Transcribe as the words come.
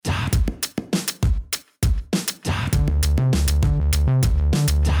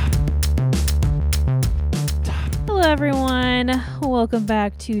everyone. Welcome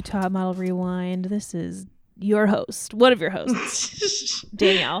back to Top Model Rewind. This is your host, one of your hosts,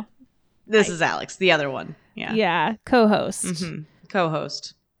 Danielle. This is Alex, the other one. Yeah, co-host. Mm-hmm.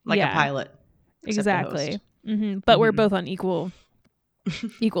 Co-host, like a pilot. Exactly. But we're both on equal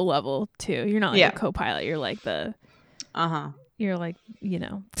level too. You're not like a co-pilot. You're like the You're like,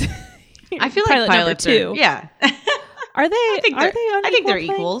 I feel like pilots number 2. Are they? I think they're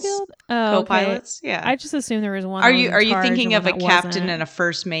equals. Oh, co-pilots. Okay. Yeah. I just assumed there was one. Are you thinking of a captain and a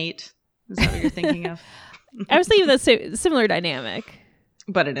first mate? Is that what you're thinking of? I was thinking of the similar dynamic,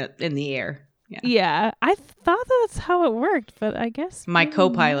 but in the air. Yeah. I thought that's how it worked, but I guess my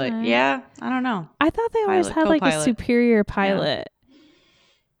co-pilot. not. Yeah, I don't know. I thought they always had like a superior pilot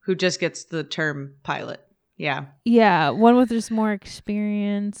who just gets the term pilot. Yeah. Yeah, one with just more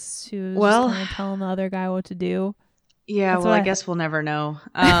experience who's just kind of telling the other guy what to do. Yeah, I guess we'll never know.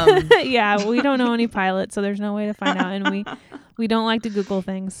 Yeah, we don't know any pilots, so there's no way to find out, and we don't like to Google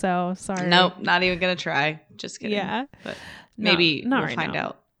things, so sorry. Nope, not even gonna try. Just kidding. Yeah, but maybe we'll right find now.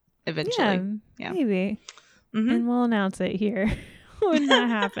 out eventually. Yeah. Maybe, and we'll announce it here when that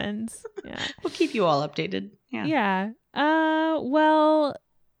happens. Yeah, we'll keep you all updated. Yeah. Well,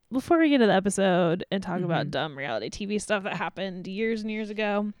 before we get to the episode and talk about dumb reality TV stuff that happened years and years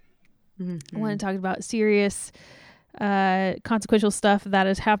ago, I want to talk about serious, consequential stuff that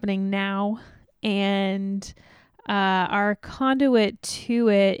is happening now. And our conduit to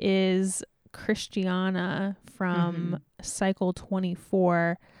it is Christiana from Cycle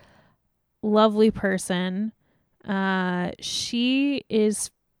 24. Lovely person. She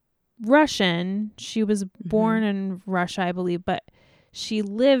is Russian. She was born in Russia, I believe, but she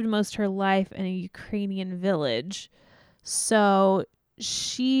lived most of her life in a Ukrainian village. So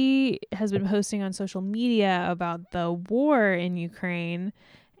she has been posting on social media about the war in Ukraine,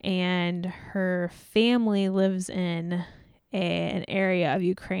 and her family lives in an area of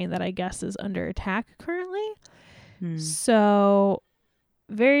Ukraine that I guess is under attack currently. So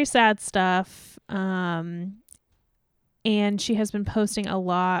very sad stuff. And she has been posting a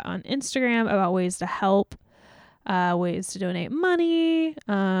lot on Instagram about ways to help, ways to donate money,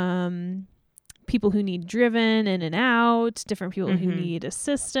 people who need driven in and out, different people who need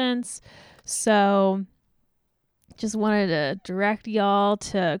assistance. So just wanted to direct y'all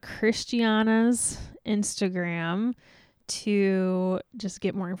to Christiana's Instagram to just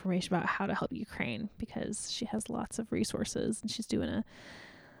get more information about how to help Ukraine, because she has lots of resources and she's doing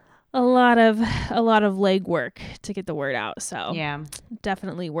a lot of legwork to get the word out. So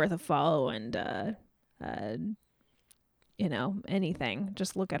definitely worth a follow, and anything.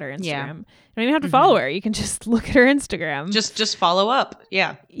 Just look at her Instagram. You don't even have to follow her. You can just look at her Instagram. Just follow up.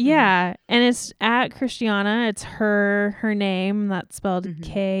 Yeah. Yeah. And it's at Christiana. It's her name. That's spelled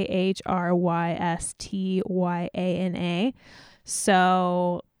Krystyana.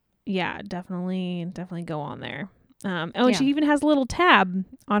 So yeah, definitely go on there. She even has a little tab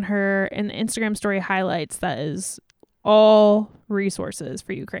on her in the Instagram story highlights that is all resources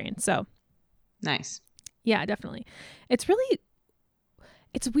for Ukraine. So nice. Yeah, definitely. It's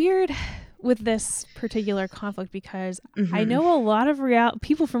weird with this particular conflict because I know a lot of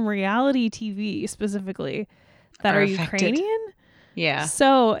people from reality TV specifically that are Ukrainian. Yeah.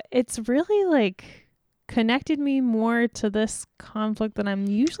 So it's really like connected me more to this conflict than I'm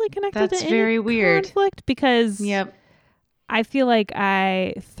usually connected to. That's very weird. Conflict, because I feel like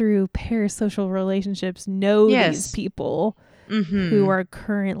I, through parasocial relationships, know these people who are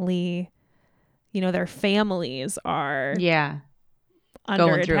currently, their families are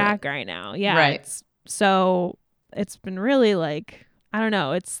under attack right now. Yeah. Right. So it's been really like, I don't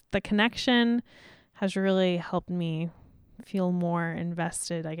know, it's the connection has really helped me feel more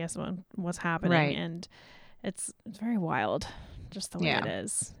invested, I guess, in what's happening. Right. And it's very wild, just the way it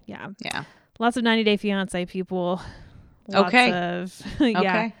is. Yeah. Yeah. Lots of 90 Day Fiancé people. Lots of,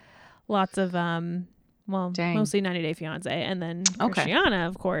 lots of, mostly 90 Day Fiancé, and then Christiana,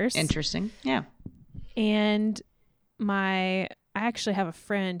 of course. Interesting. Yeah. And I actually have a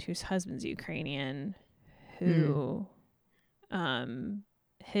friend whose husband's Ukrainian, who,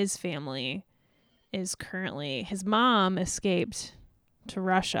 his family is currently, his mom escaped to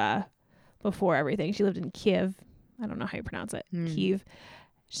Russia before everything. She lived in Kiev. I don't know how you pronounce it. Kiev.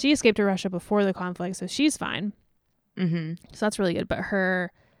 She escaped to Russia before the conflict, so she's fine. So that's really good. But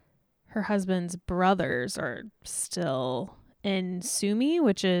her husband's brothers are still in Sumy,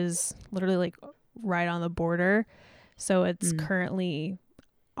 which is literally like right on the border. So it's currently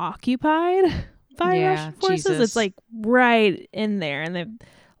occupied by Russian forces. Jesus. It's like right in there. And a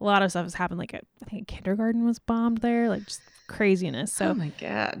lot of stuff has happened. Like I think a kindergarten was bombed there, like just craziness. So oh my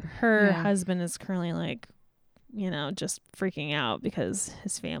God. Her husband is currently like just freaking out because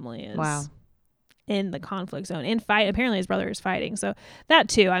his family is Wow. in the conflict zone and fight. Apparently his brother is fighting. So that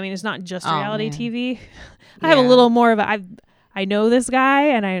too, I mean, it's not just reality TV. I have a little more of I know this guy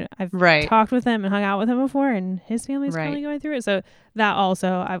and I've talked with him and hung out with him before, and his family's currently going through it. So that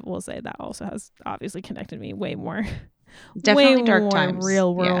also, I will say, that also has obviously connected me way more. Definitely way dark more times.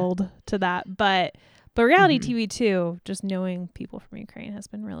 Real world to that. But reality TV too, just knowing people from Ukraine has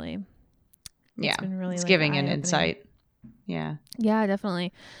been really, it's giving an insight. Yeah. Yeah,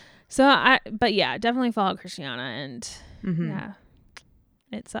 definitely. So definitely follow Christiana, and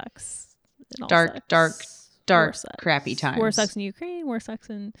it sucks. It all dark, crappy times. War sucks in Ukraine. War sucks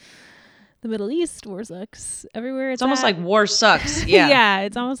in the Middle East. War sucks everywhere. It's almost like war sucks. Yeah. Yeah.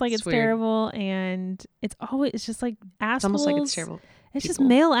 It's almost like it's terrible, and it's just like assholes. It's almost like it's terrible. It's just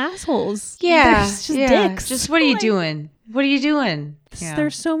male assholes. Yeah. It's just dicks. Just what are you doing? What are you doing?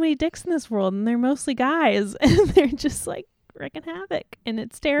 There's so many dicks in this world, and they're mostly guys, and they're just like wreaking havoc, and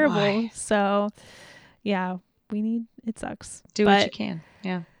it's terrible. Why? So yeah, it sucks. Do what you can.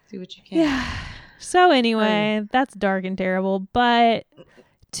 Yeah. Do what you can. Yeah. So anyway, that's dark and terrible, but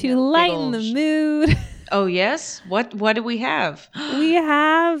to lighten the mood. Oh yes? What do we have? We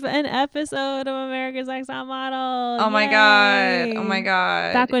have an episode of America's Next Top Model. Oh my god. Oh my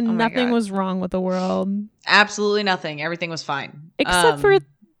god. Back when nothing was wrong with the world. Absolutely nothing. Everything was fine. Except for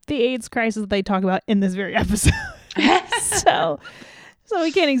the AIDS crisis they talk about in this very episode. so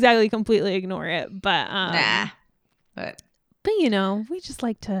we can't exactly completely ignore it, but But we just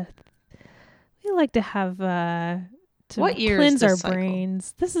like to have to what year cleanse is this our cycle?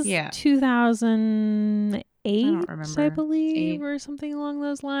 Brains. This is 2008, I believe, or something along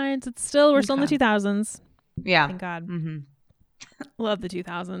those lines. We're still in the 2000s. Yeah. Thank God. Mm-hmm. Love the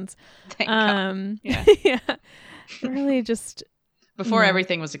 2000s. Thank God. Yeah. Yeah. Really just before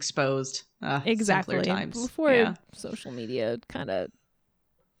everything was exposed. Exactly. Times. Before social media kind of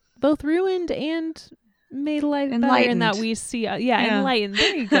both ruined and made life better, and that we see enlightened.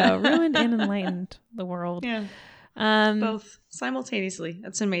 There you go. Ruined and enlightened the world. Yeah. Both simultaneously.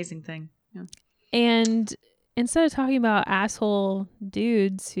 That's an amazing thing. Yeah. And instead of talking about asshole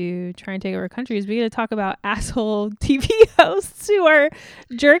dudes who try and take over countries, we got to talk about asshole TV hosts who are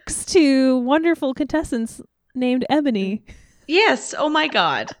jerks to wonderful contestants named Ebony. Yes. Oh my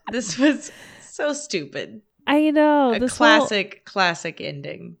God. This was so stupid. I know. A classic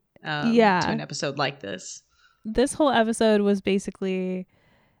ending. To an episode like this. This whole episode was basically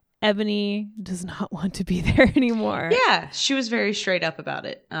Ebony does not want to be there anymore. Yeah, she was very straight up about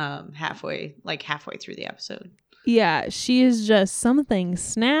it. Halfway through the episode. Yeah, she is just something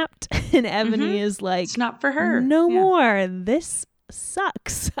snapped, and Ebony is like, "It's not for her. No more. This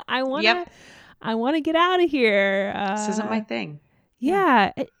sucks. I want to get out of here. This isn't my thing."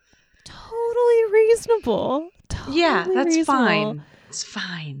 Yeah, totally reasonable. That's reasonable. Fine. It's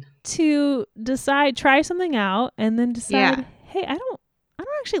fine to decide, try something out, and then decide, hey, I don't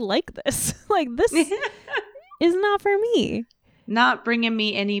actually like this. Like, this is not for me. Not bringing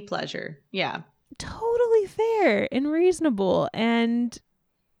me any pleasure. Yeah. Totally fair and reasonable. And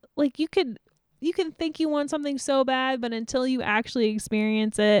like, you can think you want something so bad, but until you actually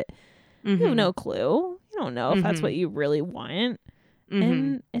experience it, you have no clue. You don't know if that's what you really want.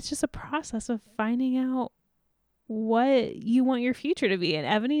 And it's just a process of finding out what you want your future to be, and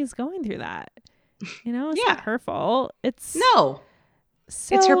Ebony is going through that. It's not her fault. It's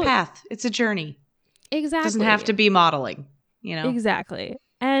her path. It's a journey. Exactly. It doesn't have to be modeling. Exactly.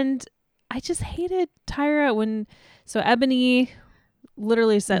 And I just hated Tyra so Ebony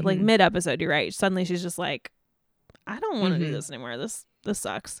literally said, like, mid episode, you're right, suddenly she's just like, I don't want to do this anymore. This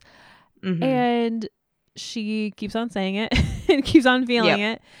sucks. And she keeps on saying it and keeps on feeling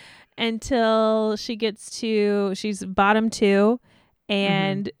it until she's bottom 2,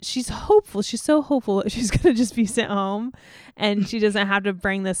 and she's hopeful. She's so hopeful that she's going to just be sent home, and she doesn't have to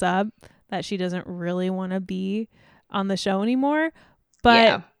bring this up, that she doesn't really want to be on the show anymore.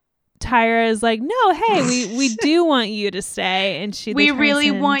 But Tyra is like, no, hey, we do want you to stay. And we really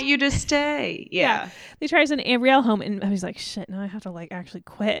want you to stay. Yeah. They try to send Ambrielle home, and I was like, shit, now I have to actually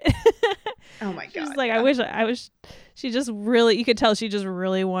quit. Oh my God. She's like, I wish she just really, you could tell she just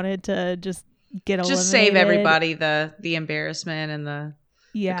really wanted to just get eliminated. Just save everybody the embarrassment and the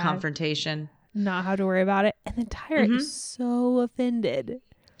confrontation. Not have to worry about it. And then Tyra is so offended.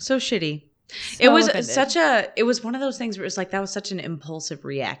 So shitty. It was one of those things where it was like, that was such an impulsive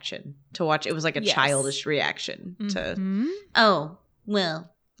reaction to watch. It was like a childish reaction to, oh, well,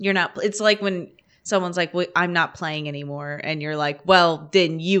 you're not. It's like when someone's like, well, I'm not playing anymore. And you're like, well,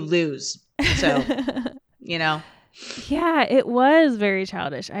 then you lose. So, Yeah, it was very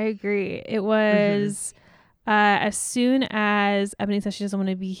childish. I agree. It was, As soon as Ebony says she doesn't want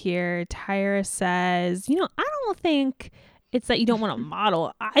to be here, Tyra says, I don't think it's that you don't want to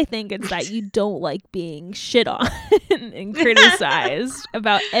model. I think it's that you don't like being shit on and criticized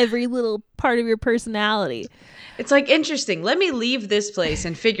about every little part of your personality. It's like, interesting. Let me leave this place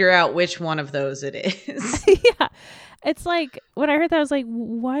and figure out which one of those it is. Yeah. It's like, when I heard that, I was like,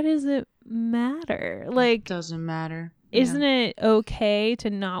 why does it matter? Like, it doesn't matter. Isn't it okay to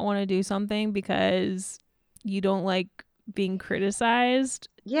not want to do something because you don't like being criticized?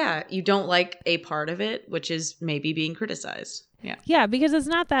 Yeah, you don't like a part of it, which is maybe being criticized. Yeah. Yeah, because it's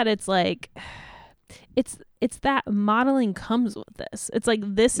not that it's like it's that modeling comes with this. It's like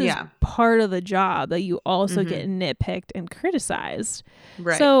this is part of the job that you also get nitpicked and criticized.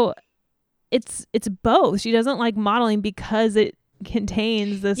 Right. So it's both. She doesn't like modeling because it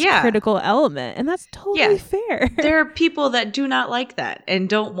contains this critical element, and that's totally fair. There are people that do not like that and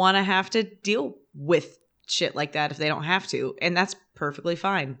don't want to have to deal with shit like that if they don't have to, and that's perfectly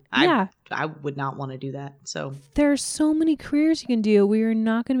fine. I would not want to do that. So there's so many careers you can do where you're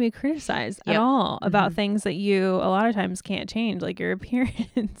not going to be criticized at all about things that you a lot of times can't change, like your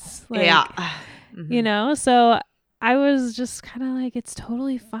appearance. So I was just kind of like, it's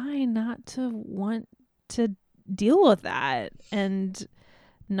totally fine not to want to deal with that and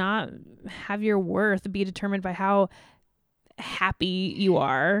not have your worth be determined by how happy you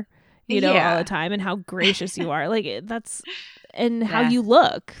are, all the time, and how gracious you are. Like, that's, and how you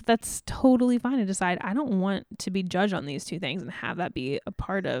look. That's totally fine to decide, I don't want to be judged on these two things and have that be a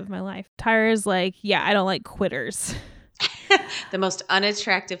part of my life. Tyra's like, I don't like quitters. The most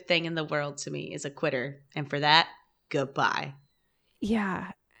unattractive thing in the world to me is a quitter. And for that, goodbye.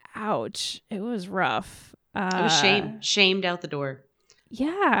 Yeah. Ouch. It was rough. It was shamed out the door.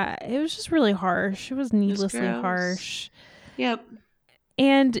 Yeah, it was just really harsh. It was needlessly harsh. Yep.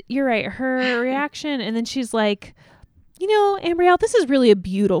 And you're right, her reaction, and then she's like, Ambrielle, this is really a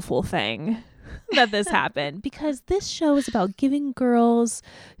beautiful thing that this happened, because this show is about giving girls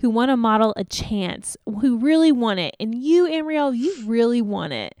who want to model a chance, who really want it. And you, Ambrielle, you really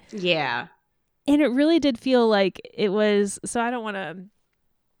want it. Yeah. And it really did feel like it was, so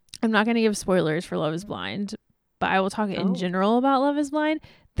I'm not going to give spoilers for Love is Blind, but I will talk in general about Love is Blind.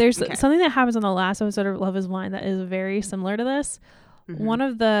 There's something that happens on the last episode of Love is Blind that is very similar to this. Mm-hmm. One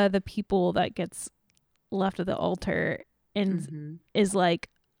of the people that gets left at the altar and is like,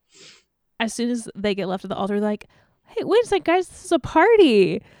 as soon as they get left at the altar, like, hey, wait a second, guys, this is a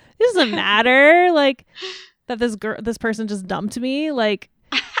party. It doesn't matter, like, that this person just dumped me. Like,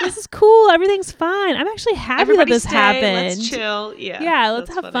 this is cool. Everything's fine. I'm actually happy that this happened. Let's chill. Yeah,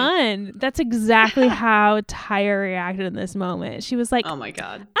 let's have fun. That's exactly how Tyra reacted in this moment. She was like, oh my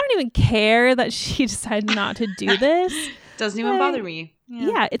God, I don't even care that she decided not to do this. Doesn't even bother me.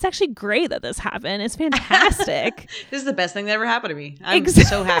 Yeah, it's actually great that this happened. It's fantastic. This is the best thing that ever happened to me. I'm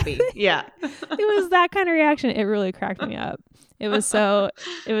so happy. Yeah. It was that kind of reaction. It really cracked me up. It was so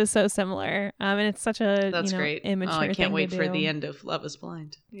similar. And it's such a great. immature thing. I can't wait for the end of Love is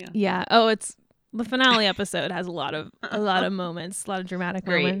Blind. Yeah. Yeah. Oh, it's the finale episode has a lot of moments, a lot of dramatic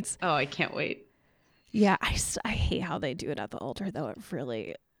moments. Oh, I can't wait. Yeah, I hate how they do it at the altar though. It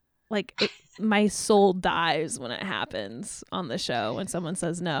really my soul dies when it happens on the show when someone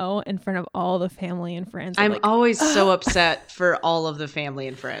says no in front of all the family and friends. I'm always so upset for all of the family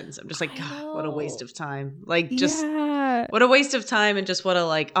and friends. I'm just like, God, what a waste of time. Like, just what a waste of time, and just what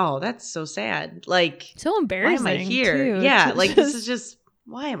a oh, that's so sad. Like, so embarrassing. Why am I here? Too, yeah, like this is just,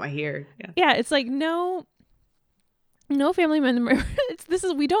 why am I here? Yeah, it's like no family member.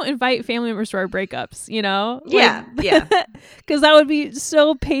 We don't invite family members to our breakups, Yeah. Because that would be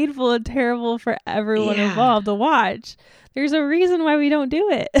so painful and terrible for everyone involved to watch. There's a reason why we don't do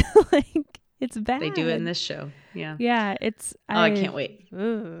it. It's bad. They do it in this show. Yeah. Yeah. It's. I can't wait.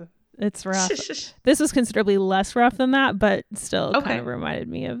 It's rough. This was considerably less rough than that, but still kind of reminded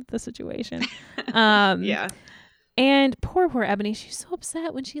me of the situation. Yeah. And poor Ebony. She's so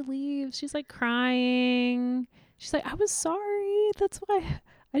upset when she leaves. She's like crying. She's like, I was sorry. That's why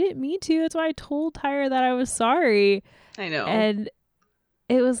I didn't mean to. That's why I told Tyra that I was sorry. I know. And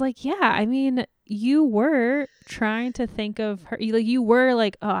it was like, yeah, I mean, you were trying to think of her. You were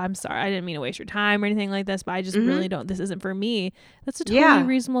like, oh, I'm sorry. I didn't mean to waste your time or anything like this, but I just really don't. This isn't for me. That's a totally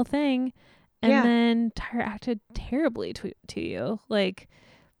reasonable thing. And then Tyra acted terribly to you. Like,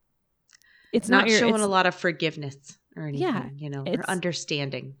 it's not showing a lot of forgiveness or anything, or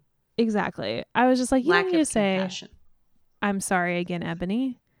understanding. Exactly. I was just like, you Lack don't need of to say, compassion. I'm sorry again,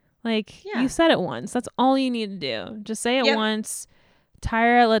 Ebony. Like, you said it once. That's all you need to do. Just say it once.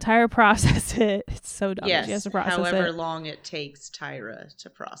 Let Tyra process it. It's so dumb. Yes, she has to process however it. long it takes Tyra to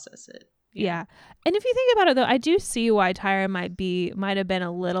process it. Yeah. And if you think about it, though, I do see why Tyra might have been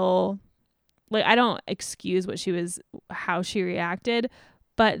a little, like, I don't excuse how she reacted,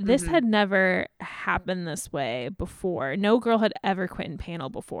 but this had never happened this way before. No girl had ever quit in panel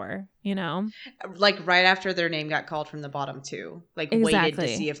before, you know? Like right after their name got called from the bottom two, like waited to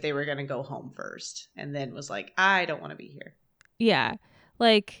see if they were going to go home first, and then was like, I don't want to be here. Yeah.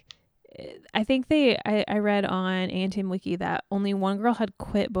 Like, I think I read on ANTM Wiki that only one girl had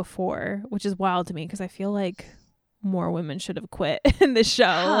quit before, which is wild to me because I feel like more women should have quit in this show.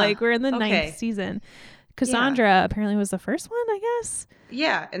 Like, we're in the 9th season. Cassandra apparently was the first one, I guess.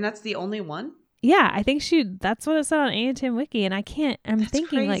 Yeah, and that's the only one? Yeah, I think that's what it said on ANTM Wiki, and I'm thinking,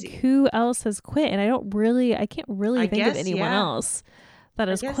 crazy. Like, who else has quit? And I can't really think of anyone else that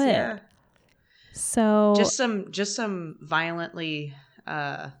has quit. Yeah. So just some violently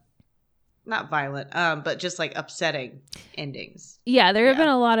not violent, but just like upsetting endings. Yeah, there have been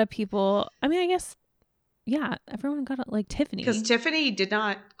a lot of people. I mean, I guess, yeah, everyone got it, like Tiffany. Because Tiffany did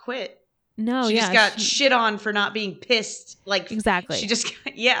not quit. No, she just got shit on for not being pissed. Like, exactly. She just,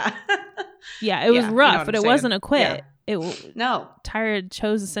 yeah. Yeah, it was rough, you know, but it wasn't a quit. Yeah. Tyra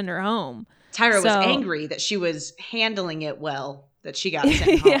chose to send her home. Tyra was angry that she was handling it well, that she got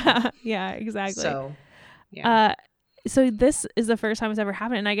sent home. Yeah, exactly. So, yeah. So this is the first time it's ever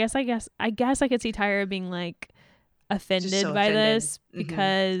happened, and I guess I could see Tyra being like offended by this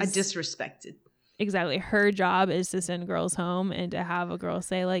because I disrespected. Exactly, her job is to send girls home, and to have a girl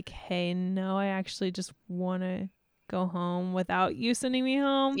say like, "Hey, no, I actually just want to go home without you sending me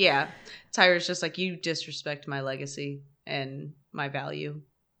home." Yeah, Tyra's just like, you disrespect my legacy and my value.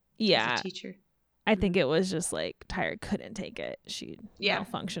 Yeah, as a teacher. I think it was just like Tyra couldn't take it. She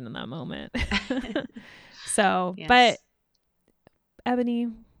malfunctioned in that moment. So, yes. But Ebony,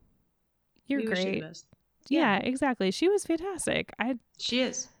 you're great. Yeah, exactly. She was fantastic. She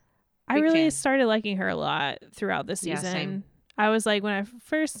is. I really started liking her a lot throughout the season. Yeah, same. I was like,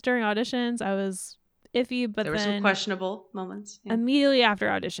 during auditions, I was iffy, but there were some questionable moments. Yeah. Immediately after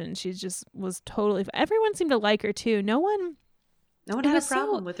audition, she just was totally. Everyone seemed to like her too. No one had a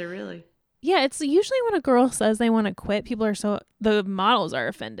problem with her, really. Yeah, it's usually when a girl says they want to quit, the models are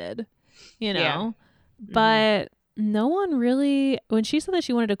offended, you know. Yeah. But no one really, when she said that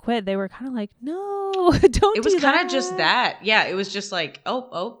she wanted to quit, they were kind of like, no, don't do that. It was kind of just that. Yeah, it was just like,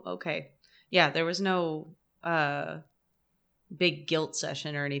 oh, okay. Yeah, there was no big guilt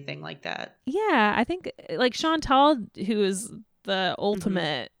session or anything like that. Yeah, I think like Chantal, who is the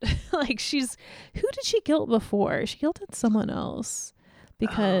ultimate, like who did she guilt before? She guilted someone else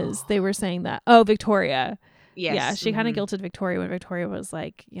because they were saying that, Victoria. Yes. Yeah, she kind of guilted Victoria when Victoria was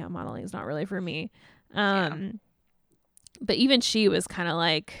like, yeah, modeling is not really for me. But even she was kind of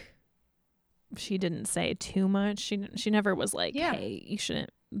like, she didn't say too much. She never was like, hey, you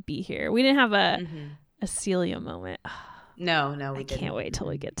shouldn't be here. We didn't have a Celia moment. No, we didn't. I can't wait till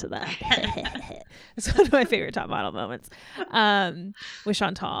we get to that. It's one of my favorite top model moments. With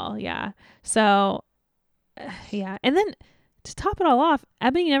Chantal, yeah. So, yeah. And then to top it all off,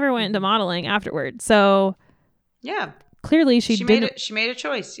 Ebony never went into modeling afterward. So, yeah. Clearly she didn't. She made a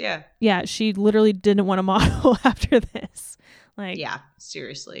choice. Yeah. Yeah. She literally didn't want to model after this. Like, yeah,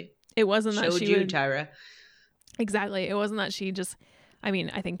 seriously. It wasn't that she would, Tyra. Exactly. It wasn't that she just, I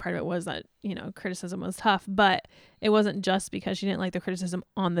mean, I think part of it was that, you know, criticism was tough, but it wasn't just because she didn't like the criticism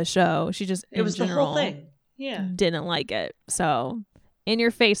on the show. She just, it was the whole thing. Yeah. Didn't like it. So in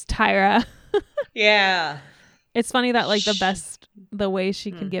your face, Tyra. Yeah. It's funny that like the way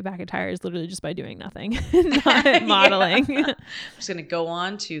she can get back at Tyra is literally just by doing nothing, not modeling. I'm just going to go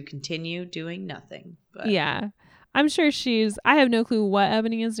on to continue doing nothing. But. Yeah. I'm sure I have no clue what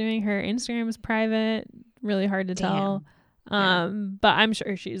Ebony is doing. Her Instagram is private. Really hard to tell. But I'm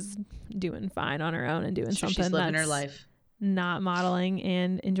sure she's doing fine on her own and doing something she's living her life. Not modeling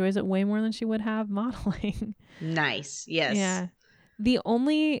and enjoys it way more than she would have modeling. Nice. Yes. Yeah. The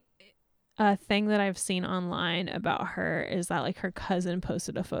only thing that I've seen online about her is that like her cousin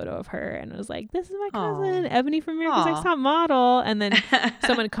posted a photo of her and was like, this is my cousin Ebony from America's Next Top Model, and then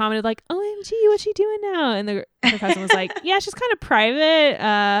someone commented like, OMG, what's she doing now? And her cousin was like, yeah, she's kind of private,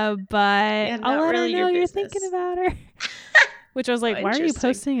 but I'll let her know you're thinking about her. Which I was like, why are you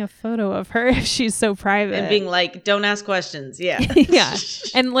posting a photo of her if she's so private? And being like, don't ask questions. Yeah. Yeah.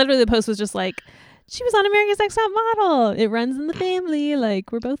 And literally the post was just like, she was on America's Next Top Model. It runs in the family.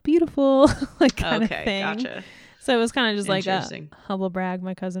 Like, we're both beautiful. Like, kind of thing. Gotcha. So it was kind of just like a humble brag.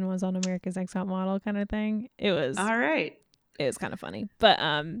 My cousin was on America's Next Top Model kind of thing. It was. All right. It was kind of funny. But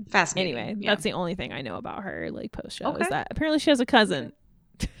fascinating. Anyway, that's the only thing I know about her, like, post-show is that apparently she has a cousin.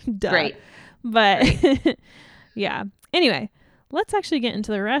 Duh. Great. But, yeah. Anyway, let's actually get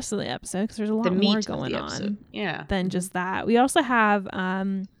into the rest of the episode because there's a lot more going on than just that. We also have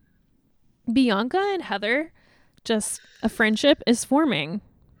Bianca and Heather, just a friendship is forming.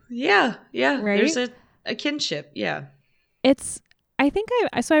 Yeah. Right? There's a kinship. Yeah.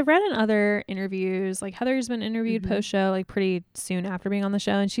 I've read in other interviews, like Heather's been interviewed post show, like pretty soon after being on the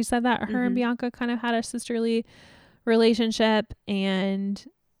show, and she said that her and Bianca kind of had a sisterly relationship, and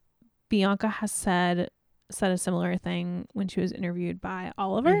Bianca has said a similar thing when she was interviewed by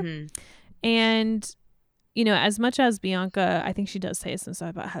Oliver. And you know, as much as Bianca, I think she does say some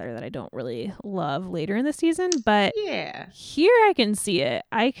stuff about Heather that I don't really love later in the season, but here I can see it.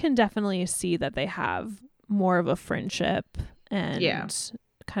 I can definitely see that they have more of a friendship and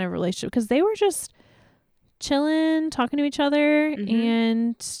kind of relationship, because they were just chilling, talking to each other,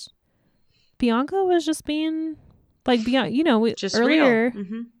 and Bianca was just being like, you know, just earlier,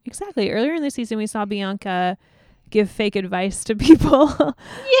 earlier in the season we saw Bianca give fake advice to people.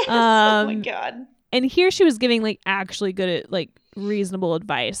 Yes. Oh my God. And here she was giving like actually good, like reasonable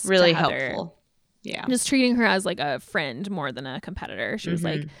advice. Really to Heather. helpful. Yeah. Just treating her as like a friend more than a competitor. She was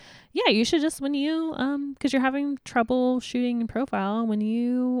like, yeah, you should just, when you, because you're having trouble shooting in profile, when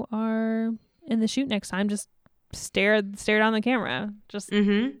you are in the shoot next time, just stare down the camera. Just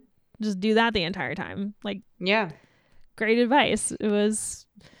do that the entire time. Like, great advice.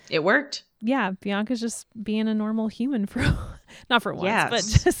 It worked. Yeah. Bianca's just being a normal human not for once,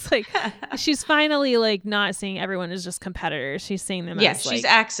 but just like, she's finally like not seeing everyone as just competitors. She's seeing them as she's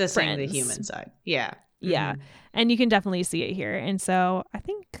like accessing friends. The human side. Yeah. Yeah. And you can definitely see it here. And so I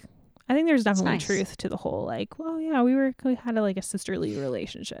think there's definitely truth to the whole, like, well, yeah, we had a sisterly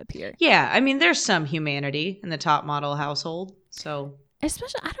relationship here. Yeah. I mean, there's some humanity in the top model household. So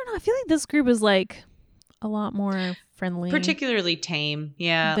especially, I don't know, I feel like this group is like a lot more friendly. Particularly tame.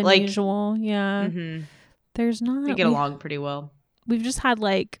 Yeah. Than like usual. Yeah. There's not. They get along pretty well. We've just had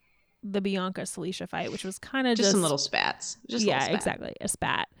like the Bianca Salisha fight, which was kind of just some little spats. Exactly. A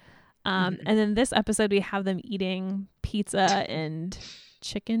spat. And then this episode, we have them eating pizza and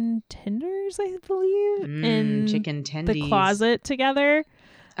chicken tenders, I believe, in chicken tendies. The closet together.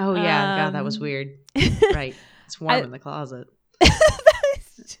 Oh yeah, God, that was weird. Right, it's warm in the closet.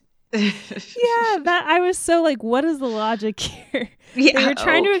 That I was so like, what is the logic here? They were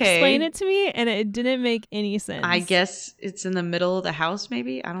trying to explain it to me, and it didn't make any sense. I guess it's in the middle of the house,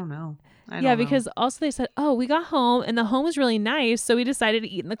 maybe. I don't know. Because also they said, oh, we got home and the home was really nice, so we decided to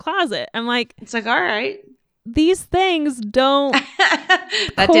eat in the closet. I'm like, it's like, all right, these things don't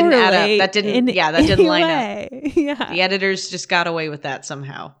that didn't add up. That didn't line up. Yeah, the editors just got away with that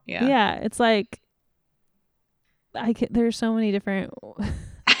somehow. Yeah, it's like there's so many different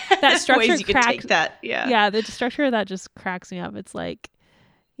that structure ways you could take that. The structure of that just cracks me up. It's like,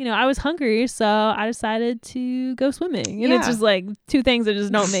 you know, I was hungry, so I decided to go swimming. And it's just like two things that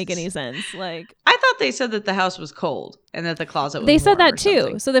just don't make any sense. Like, I thought they said that the house was cold and that the closet was They said warm that too.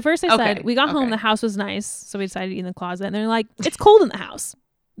 Something. So the first they said, we got home, the house was nice, so we decided to eat in the closet. And they're like, it's cold in the house.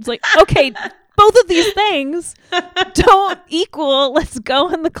 It's like, okay, both of these things don't equal let's go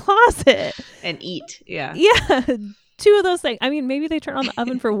in the closet. And eat, Yeah. Two of those things. I mean, maybe they turn on the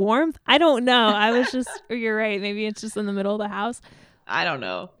oven for warmth. I don't know. I was just, you're right. Maybe it's just in the middle of the house. I don't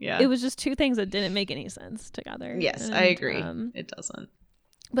know. Yeah. It was just two things that didn't make any sense together. Yes, I agree. It doesn't.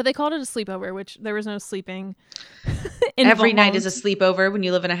 But they called it a sleepover, which there was no sleeping. Every night is a sleepover when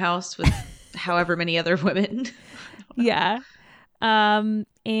you live in a house with however many other women. Yeah.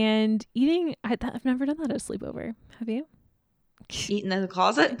 And eating, I've never done that at a sleepover. Have you? Eating in the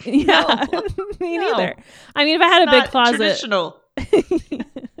closet? Yeah. No. Me neither. I mean, if I had a big closet. Traditional.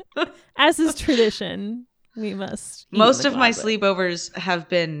 As is tradition. We must. Most of my sleepovers have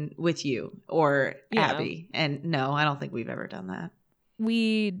been with you or Abby. And no, I don't think we've ever done that.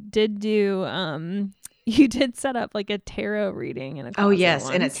 We did do, you did set up like a tarot reading in a closet. Oh, yes.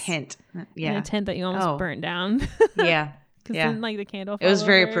 Once. In a tent. Yeah. In a tent that you almost burnt down. Yeah. Because then like the candle it was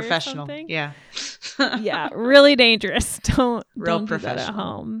very professional. Yeah. Yeah. Really dangerous. Don't professional. Do that at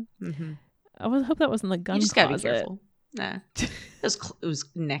home. Mm-hmm. I hope that wasn't the gun closet. You just gotta be careful. Nah. It was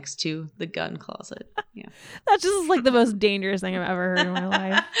next to the gun closet. Yeah. That just is like the most dangerous thing I've ever heard in my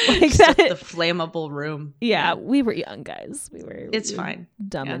life. Like that. The flammable room. Yeah, we were young guys. It's fine.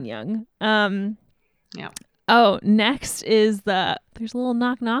 Dumb and young. Yeah. Oh, next is there's a little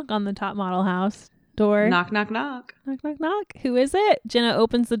knock knock on the top model house door. Knock knock knock. Knock knock knock. Who is it? Jenna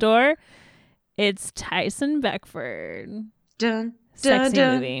opens the door. It's Tyson Beckford. Dun. Sexy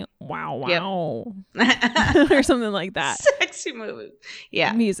dun. movie. Wow. Or something like that. Sexy movie.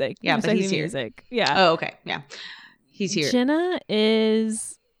 Yeah. Music. Yeah, but he's here. Music. Yeah. Oh, okay. Yeah. He's here. Jenna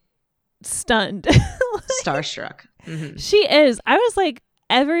is stunned. Starstruck. Mm-hmm. She is. I was like,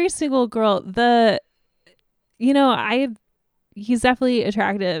 every single girl, he's definitely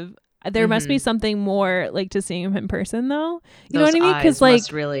attractive. There must be something more like to seeing him in person though. You know what I mean? Because like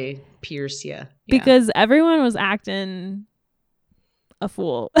must really pierce you. Yeah. Because everyone was acting a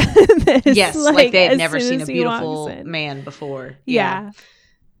fool. Yes, like they had never seen a beautiful man before. Yeah.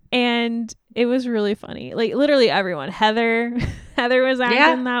 And it was really funny. Like literally everyone. Heather was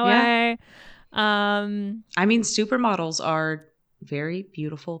acting that way. I mean, supermodels are very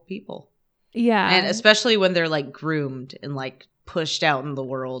beautiful people. Yeah. And especially when they're like groomed and like pushed out in the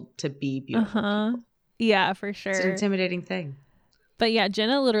world to be beautiful people. Yeah, for sure. It's an intimidating thing. But yeah,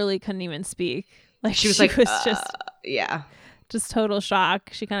 Jenna literally couldn't even speak. Like she was just total shock.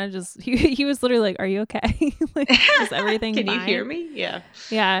 She kind of just he was literally like, "Are you okay? Like, is everything Can fine? you hear me?" Yeah.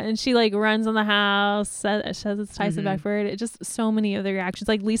 Yeah, and she like runs in the house, says it's Tyson Beckford. It just so many of the reactions.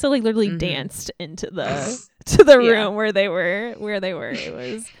 Like Lisa like literally danced into the room where they were. It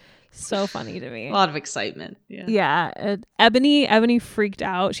was so funny to me. A lot of excitement. Yeah. Yeah. Ebony freaked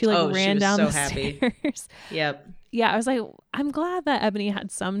out. She like ran down the stairs. Yep. Yeah, I was like, I'm glad that Ebony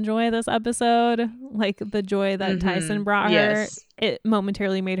had some joy this episode. Like the joy that Tyson brought her. It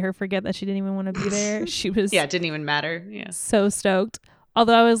momentarily made her forget that she didn't even want to be there. She was it didn't even matter. Yeah. So stoked.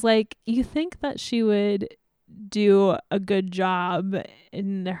 Although I was like, you think that she would do a good job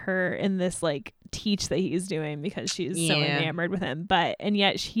in this like teach that he's doing because she's so enamored with him, and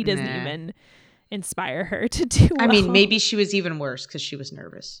yet he doesn't even inspire her to do well. I mean, maybe she was even worse because she was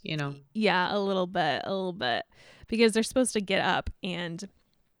nervous, you know? Yeah, a little bit because they're supposed to get up and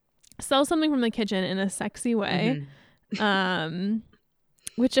sell something from the kitchen in a sexy way.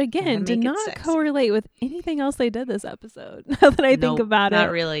 Which again did not correlate with anything else they did this episode. Now that I think about it,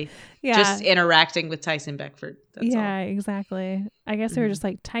 not really. Yeah, just interacting with Tyson Beckford. That's all. Exactly. I guess they were just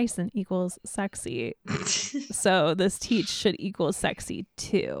like Tyson equals sexy, so this teach should equal sexy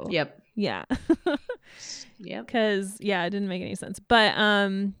too. Yep. Yeah. Yep. Because it didn't make any sense. But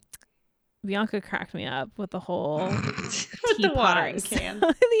Bianca cracked me up with the whole the watering can.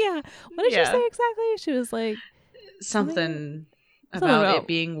 Yeah. What did she say exactly? She was like something about it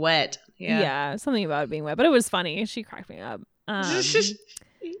being wet. Yeah, something about it being wet. But it was funny. She cracked me up.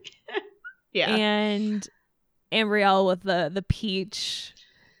 Yeah. And Ambrielle with the peach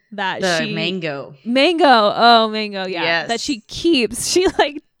that mango. Oh, mango. Yeah. Yes. That she keeps. She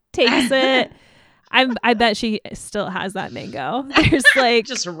like takes it. I bet she still has that mango. There's like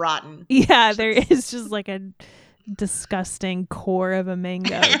just rotten. Yeah, there is just like a disgusting core of a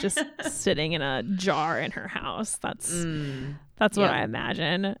mango just sitting in a jar in her house. That's what I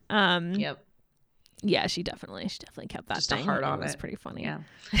imagine. Yep. Yeah, she definitely kept that just thing. A heart on it. It was pretty funny. Yeah.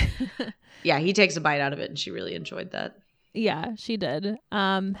 Yeah, he takes a bite out of it and she really enjoyed that. Yeah, she did.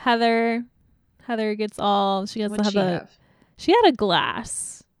 Heather gets all she gets What'd to have she had a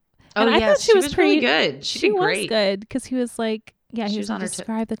glass. Oh, and I thought she was really good. She did great. Was good because he was like, he was on her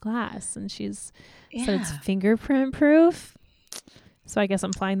describe the glass, and she's said it's fingerprint proof. So I guess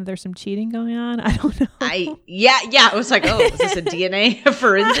implying that there's some cheating going on. I don't know. I was like, oh, is this a DNA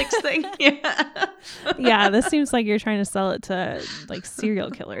forensics thing? Yeah, this seems like you're trying to sell it to like serial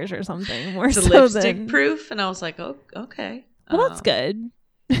killers or something. More so lipstick proof, and I was like, oh, okay. Well, that's good.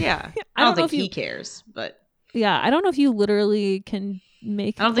 Yeah, I don't think he cares, but yeah, I don't know if you literally can.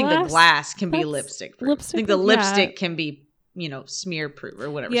 I don't think the glass can be lipstick proof. I think the lipstick can be, smear proof or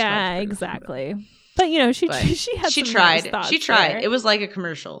whatever. Yeah, exactly. But she tried. Nice she tried. It was like a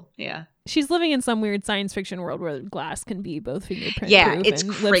commercial. Yeah. She's living in some weird science fiction world where glass can be both fingerprint proof it's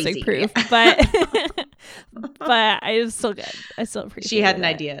and crazy. Lipstick proof. But it was still good. I still appreciate it. She had an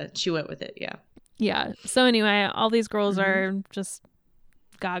idea. She went with it. Yeah. Yeah. So anyway, all these girls are just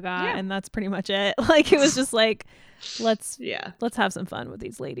gaga, and that's pretty much it. Like it was just like. Let's have some fun with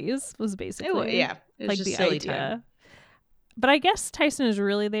these ladies was basically it was like just the silly idea. Time. But I guess Tyson is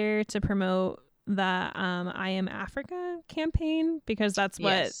really there to promote the I Am Africa campaign because that's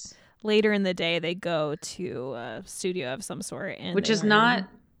what later in the day they go to a studio of some sort, and which is not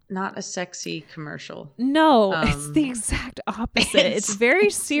a sexy commercial. No, it's the exact opposite. It's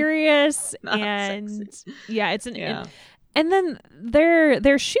very serious and it's an. And then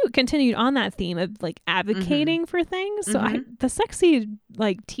their shoot continued on that theme of like advocating for things. So the sexy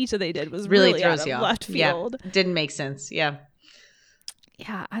like teach that they did was really throws out of left field. Yeah. Didn't make sense. Yeah.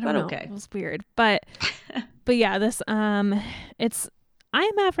 Yeah, I don't know. Okay. It was weird. But yeah, this it's I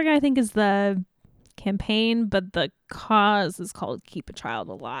Am Africa, I think, is the campaign, but the cause is called Keep a Child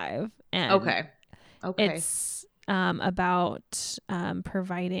Alive. And okay. It's about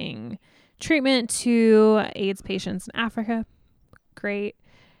providing treatment to AIDS patients in Africa. Great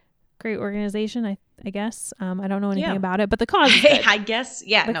organization. I guess. I don't know anything about it, but the cause is good. I guess,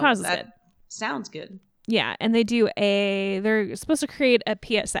 yeah. The cause is good. Sounds good. Yeah, and they're supposed to create a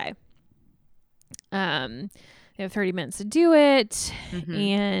PSA. They have 30 minutes to do it,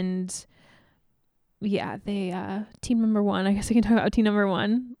 and yeah, they team number 1. I guess we can talk about team number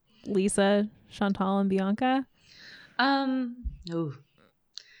 1, Lisa, Chantal, and Bianca.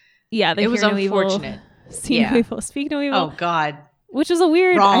 Yeah, it was unfortunate. Speak no evil. Oh God, which is a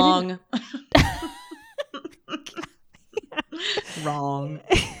weird wrong. Wrong.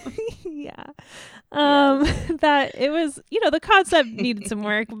 Yeah. That it was, the concept needed some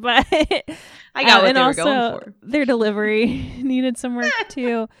work, but I got what they were going for. Their delivery needed some work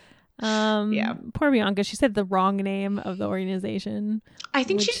too. Poor Bianca, she said the wrong name of the organization. I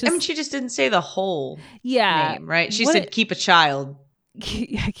think she just didn't say the whole name, right? She said keep a child.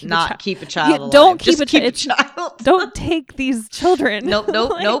 Keep a child alive. Don't keep a child. Don't take these children. Nope,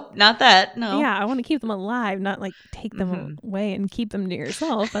 not that. No. Yeah, I want to keep them alive, not like take them away and keep them to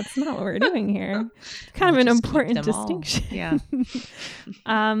yourself. That's not what we're doing here. Kind of an important distinction. Yeah.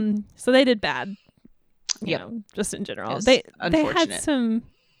 So they did bad. Just in general. They had some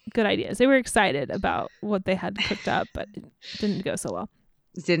good ideas. They were excited about what they had cooked up, but it didn't go so well.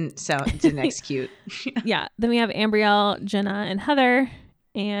 Didn't execute. Yeah. Then we have Ambrielle, Jenna, and Heather,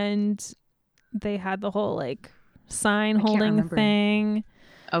 and they had the whole like sign holding thing.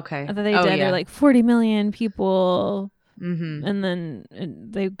 Okay. That they did. Yeah. They're like 40 million people, and then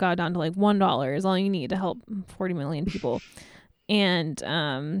they got down to like $1 is all you need to help 40 million people, and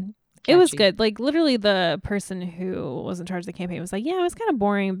it was good. Like literally, the person who was in charge of the campaign was like, "Yeah, it was kind of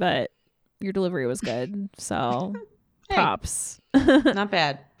boring, but your delivery was good." So. Hey, props. Not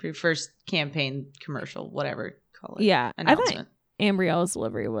bad for your first campaign commercial, whatever call it. Yeah. I thought Ambrielle's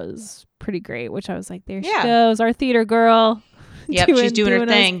delivery was pretty great, which I was like, there she goes, our theater girl. Yep, she's doing her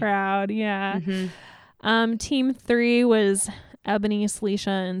thing. Us proud. Yeah. Team 3 was Ebony,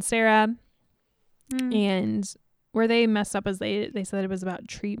 Celicia, and Sarah. And where they messed up is they said it was about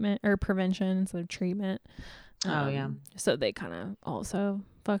treatment or prevention instead of treatment. So they kind of also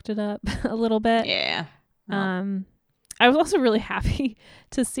fucked it up a little bit. Yeah. I was also really happy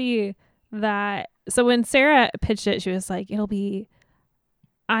to see that. So when Sarah pitched it, she was like, it'll be,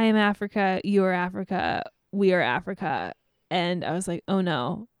 I am Africa, you are Africa, we are Africa. And I was like, oh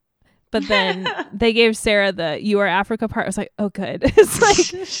no. But then they gave Sarah the you are Africa part. I was like, oh good. It's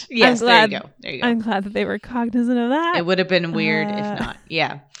like, yes, there you go. I'm glad that they were cognizant of that. It would have been weird if not.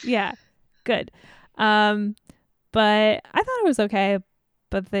 Yeah. Yeah. Good. But I thought it was okay.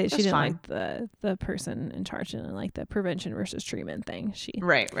 But she didn't like the person in charge and like the prevention versus treatment thing.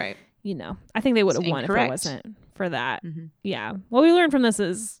 Right. I think they would have won if it wasn't for that. Yeah. What we learned from this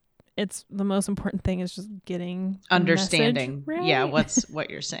is it's the most important thing is just getting understanding. Right? Yeah. What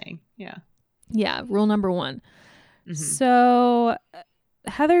you're saying. Yeah. Yeah. Rule number 1. So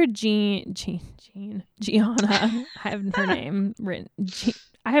Heather Gianna, I have her name written.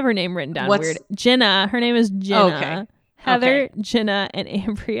 I have her name written down weird. Jenna. Her name is Jenna. Okay. Heather, Jenna, and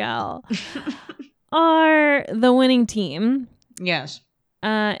Ambrielle are the winning team. Yes.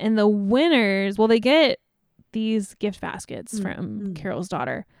 And the winners, they get these gift baskets from Carol's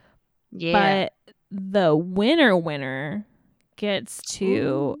daughter. Yeah. But the winner gets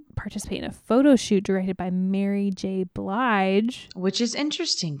to participate in a photo shoot directed by Mary J. Blige. Which is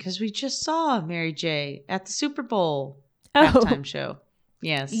interesting because we just saw Mary J. at the Super Bowl halftime show.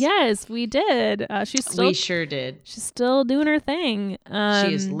 Yes, we did. We sure did. She's still doing her thing.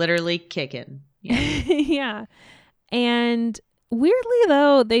 She is literally kicking. Yeah. Yeah. And weirdly,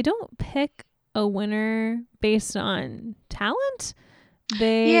 though, they don't pick a winner based on talent.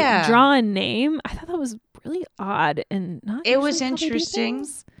 They draw a name. I thought that was really odd and not. It was interesting.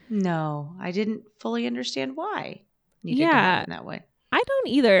 No, I didn't fully understand why. You did it that way. I don't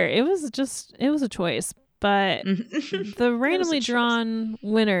either. It was a choice. But the randomly drawn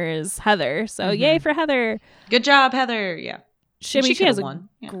winner is Heather. So yay for Heather. Good job, Heather. Yeah. She has a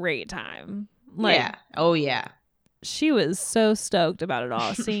great time. Oh, yeah. She was so stoked about it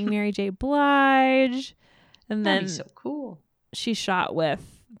all. Seeing Mary J. Blige. And then so cool. She shot with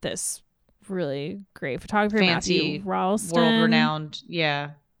this really great photographer, Fancy, Matthew Ralston. World-renowned.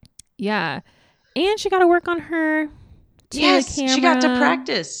 Yeah. Yeah. And she got to work on her Yes, she got to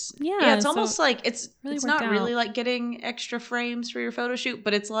practice. Yeah, it's almost like it's not really out. like getting extra frames for your photo shoot,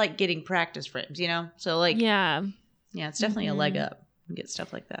 but it's like getting practice frames, So like it's definitely a leg up and get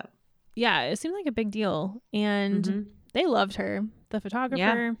stuff like that. Yeah, it seemed like a big deal, and they loved her. The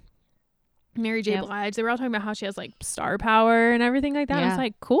photographer, Mary J. Blige. They were all talking about how she has like star power and everything like that. I was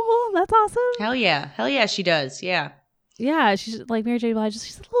like, cool, that's awesome. Hell yeah, she does. Yeah. Yeah, she's like Mary J. Blige.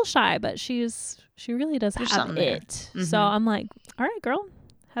 She's a little shy, but she really does have it. Mm-hmm. So I'm like, all right, girl,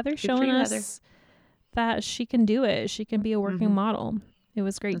 Heather's showing us that she can do it. She can be a working model. It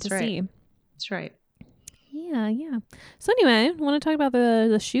was great to see. That's right. Yeah. So anyway, want to talk about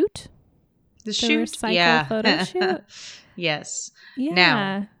the shoot? The shoot? Recycle photo shoot? Yes. Yeah.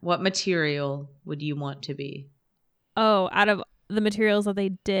 Now, what material would you want to be? Oh, out of the materials that they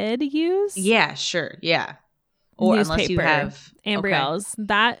did use? Yeah, sure. Yeah. Or newspaper, unless you have Ambrielle's. Okay.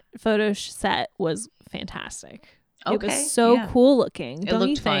 That photo set was fantastic. Okay. It was so cool looking. Don't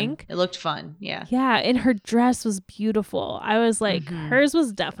you think? It looked fun. Yeah. Yeah. And her dress was beautiful. I was like, hers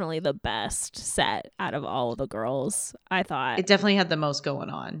was definitely the best set out of all of the girls, I thought. It definitely had the most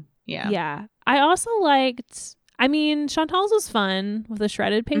going on. Yeah. Yeah. I also liked, Chantal's was fun with the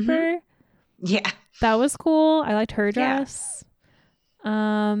shredded paper. Yeah. That was cool. I liked her dress.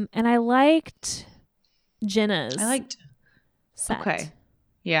 Yeah. And I liked Jenna's. Set. Okay.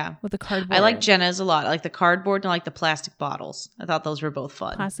 Yeah. With the cardboard. I like Jenna's a lot. I like the cardboard and I like the plastic bottles. I thought those were both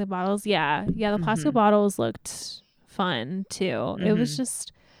fun. Plastic bottles. Yeah. Yeah. The plastic bottles looked fun too. It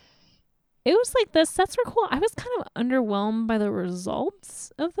was like the sets were cool. I was kind of underwhelmed by the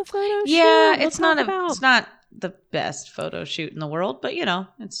results of the photo shoot. Yeah. It's not the best photo shoot in the world, but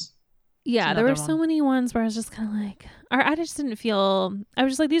it's. Yeah, there were so many ones where I was just kind of like, or I just didn't feel, I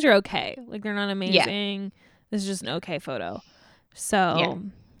was just like, these are okay. Like, they're not amazing. Yeah. This is just an okay photo. So,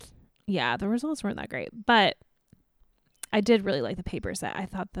 yeah, the results weren't that great. But I did really like the paper set. I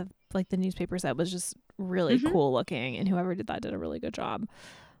thought the newspaper set was just really cool looking. And whoever did that did a really good job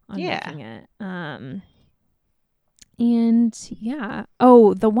on making it. And yeah.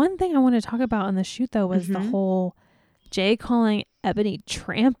 Oh, the one thing I want to talk about in the shoot, though, was the whole Jay calling Ebony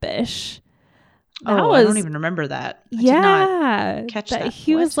trampish. I don't even remember that. I did not catch that.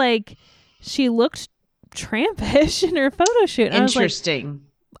 He was like, she looked trampish in her photo shoot. Interesting.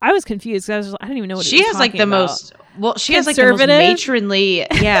 I was confused because I didn't even know what she has like the most. Well, she has like the most matronly,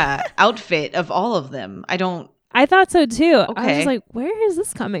 outfit of all of them. I thought so too. Okay. I was just like, where is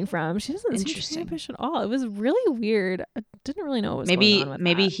this coming from? She doesn't seem trampish at all. It was really weird. I didn't really know what was going on with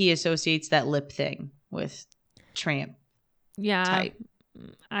maybe that. he associates that lip thing with tramp. Type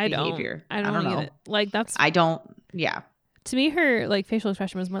behavior. I don't know. Like that's. I don't. Yeah. To me, her like facial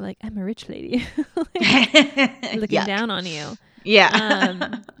expression was more like, "I'm a rich lady, looking down on you."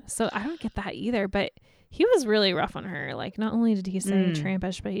 Yeah. So I don't get that either. But he was really rough on her. Like, not only did he say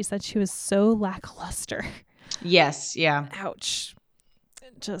trampish, but he said she was so lackluster. Yes. Yeah. Ouch.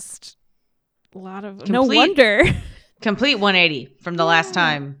 Just a lot of no wonder. Complete 180 from the last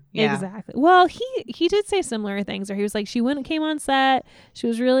time. Yeah. Exactly. Well, he did say similar things, or he was like, she came on set. She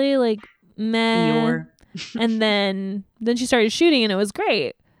was really like meh. And then she started shooting and it was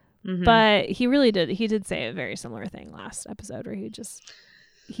great. But he did say a very similar thing last episode where he just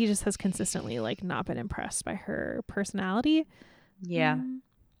has consistently like not been impressed by her personality. Yeah.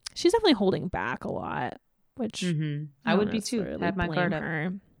 She's definitely holding back a lot, which I would be too. Have my guard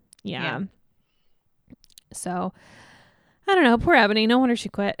up. Yeah. So I don't know. Poor Ebony. No wonder she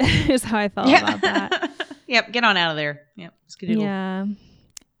quit is how I felt about that. Yep. Get on out of there. Yep. Yeah.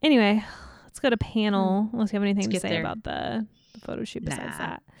 Anyway, let's go to panel. Unless you have anything to say about the photo shoot besides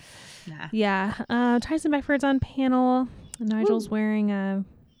that. Nah. Yeah. Tyson Beckford's on panel. Nigel's wearing a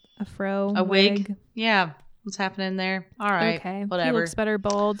wig. Yeah. What's happening there? All right. Okay. Whatever. He looks better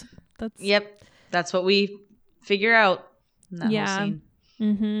bald. Yep. That's what we figure out in that whole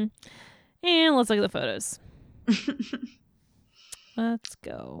scene. And let's look at the photos. Let's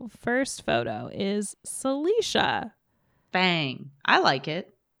go. First photo is Celicia. Bang. I like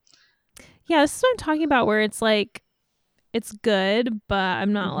it. Yeah, this is what I'm talking about, where it's like, it's good, but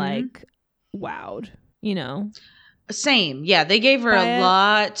I'm not like wowed, Same. Yeah, they gave her a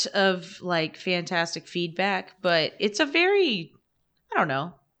lot of like fantastic feedback, but it's a very, I don't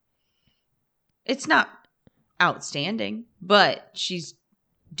know. It's not outstanding, but she's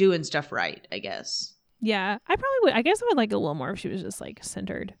doing stuff right, I guess. Yeah, I probably would. I guess I would like a little more if she was just like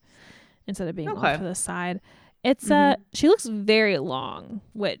centered instead of being off to the side. It's she looks very long,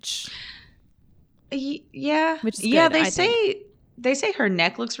 which is good, they say her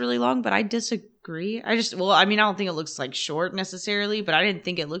neck looks really long, but I disagree. I don't think it looks like short necessarily, but I didn't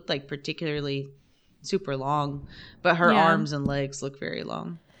think it looked like particularly super long, but her arms and legs look very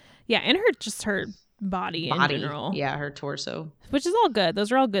long. Yeah, and her body in general. Yeah, her torso. Which is all good.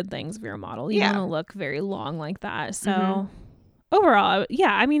 Those are all good things if you're a model. You want to look very long like that. So overall,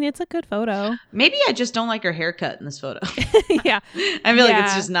 it's a good photo. Maybe I just don't like her haircut in this photo. Yeah. I feel like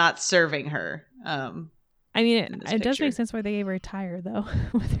it's just not serving her. I mean, it does make sense why they gave her Tyre, though.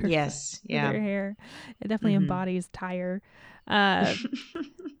 with her, yes. Yeah. With her hair. It definitely embodies Tyre.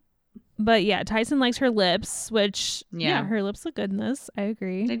 But yeah, Tyson likes her lips, which, her lips look good in this. I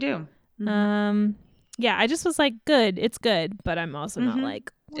agree. They do. Yeah, I just was like, good. It's good. But I'm also not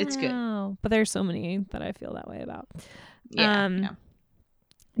like, wow. It's good. But there's so many that I feel that way about. Yeah.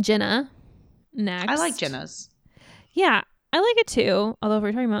 Jenna, next. I like Jenna's. Yeah, I like it too. Although if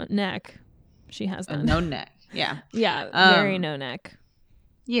we're talking about neck, she has none. No neck. Yeah. Yeah, very no neck.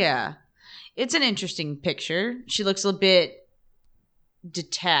 Yeah. It's an interesting picture. She looks a bit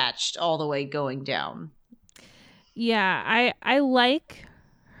detached all the way going down. Yeah, I like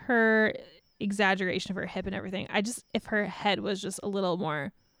her exaggeration of her hip and everything. If her head was just a little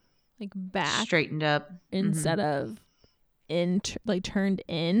more like back, straightened up instead of turned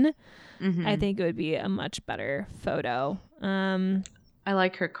in, I think it would be a much better photo. I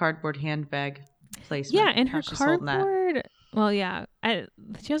like her cardboard handbag placement. Yeah, and her cardboard. Well, yeah,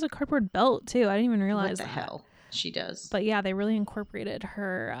 she has a cardboard belt too. I didn't even realize what the hell she does. But yeah, they really incorporated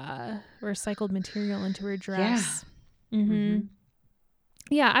her recycled material into her dress. Yeah.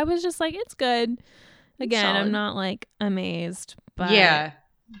 Yeah, I was just like, it's good. Again, solid. I'm not like amazed, but yeah,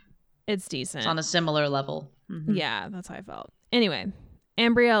 it's decent. It's on a similar level. Yeah, that's how I felt. Anyway,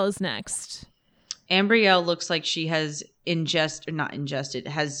 Ambrielle is next. Ambrielle looks like she has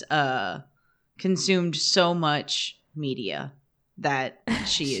consumed so much media that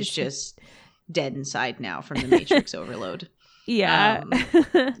she is just dead inside now from the Matrix overload. Yeah.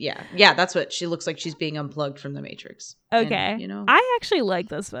 Yeah, that's what she looks like. She's being unplugged from the Matrix. Okay. And, I actually like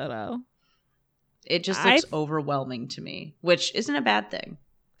this photo. It just looks overwhelming to me, which isn't a bad thing.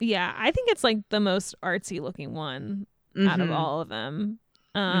 Yeah, I think it's like the most artsy looking one out of all of them.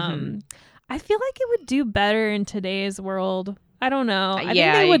 I feel like it would do better in today's world. I don't know. I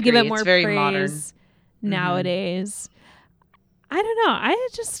think they would give it more praise modern. Nowadays. I don't know. I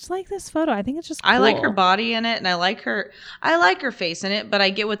just like this photo. I think it's just cool. I like her body in it, and I like her face in it, but I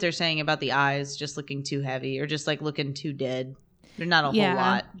get what they're saying about the eyes just looking too heavy or just like looking too dead. There's not a whole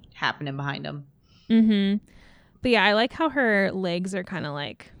lot happening behind them. But yeah, I like how her legs are kind of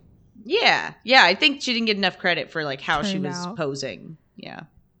like. Yeah. I think she didn't get enough credit for like how she was posing. Yeah.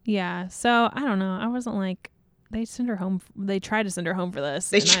 Yeah. So I don't know. I wasn't like they tried to send her home for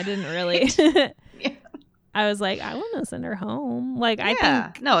this, and I didn't really. Yeah. I was like, I want to send her home. Like, I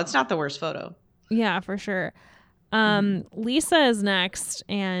think no, it's not the worst photo. Yeah, for sure. Lisa is next,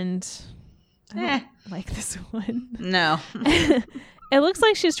 and I don't like this one. No. It looks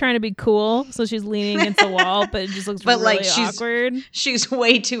like she's trying to be cool, so she's leaning against the wall, but it just looks really awkward. She's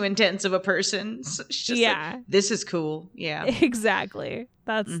way too intense of a person. So she's just like, this is cool. Yeah. Exactly.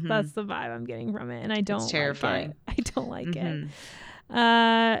 That's the vibe I'm getting from it, and I don't. It's terrifying. I don't like it.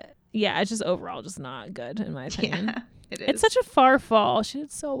 Yeah, it's just overall just not good in my opinion. Yeah, it is. It's such a far fall. She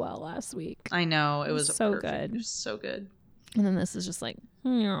did so well last week. I know. It was so perfect. good. It was so good. And then this is just like,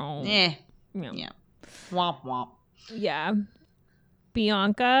 yeah. Womp womp. Yeah.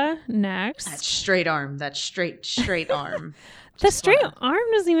 Bianca next. That straight arm. That straight arm. The straight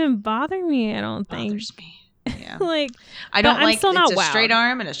arm doesn't even bother me, I don't think. Bothers me. Yeah. Like, I don't like still it's a straight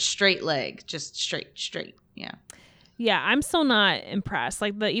arm and a straight leg. Just straight. Yeah. Yeah, I'm still not impressed.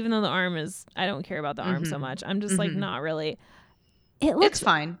 Like even though the arm is, I don't care about the arm so much. I'm just like not really. It's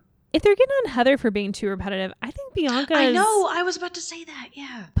fine. If they're getting on Heather for being too repetitive, I think Bianca's. I know. I was about to say that.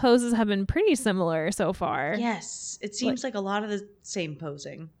 Yeah. Poses have been pretty similar so far. Yes, it seems like a lot of the same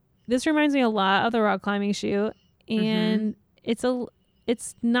posing. This reminds me a lot of the rock climbing shoot, and it's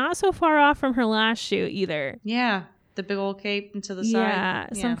not so far off from her last shoot either. Yeah. The big old cape into the side. Yeah.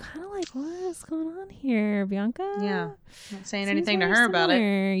 So I'm kind of like, what is going on here, Bianca? Yeah. Not saying anything to her about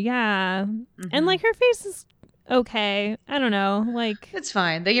it. Yeah. And like her face is okay. I don't know. Like it's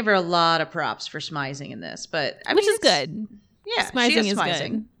fine. They give her a lot of props for smizing in this, but which is good. Yeah. Smizing is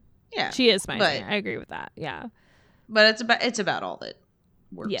good. Yeah. She is smizing. I agree with that. Yeah. But it's about all that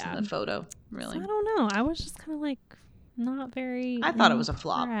works in the photo, really. So I don't know. I was just kind of like not very I thought it was a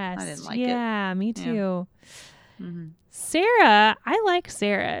flop. I didn't like it. Yeah, me too. Yeah. Sarah, I like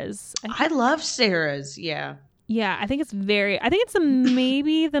Sarah's. I love Sarah's. Yeah. Yeah, I think it's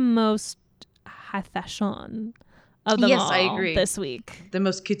maybe the most high fashion of them all. Yes, I agree. This week. The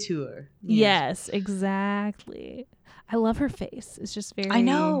most couture. Yes, exactly. I love her face. It's just very. I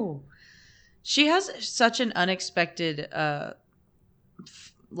know. She has such an unexpected,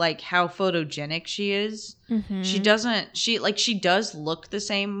 like how photogenic she is. She doesn't. She does look the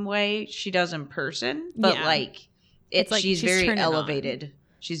same way she does in person, but like. She's very elevated.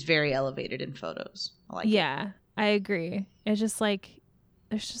 She's very elevated in photos. I like it. I agree. It's just like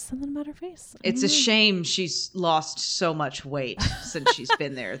there's just something about her face. It's a shame she's lost so much weight since she's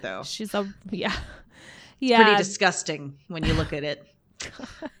been there, though. She's It's pretty disgusting when you look at it.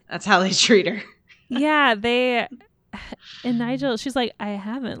 That's how they treat her. Yeah, and Nigel, she's like, I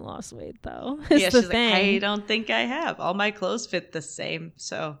haven't lost weight though. She's like, I don't think I have. All my clothes fit the same,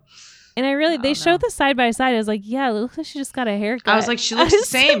 so. And they showed the side by side. I was like, yeah, it looks like she just got a haircut. I was like, she looks the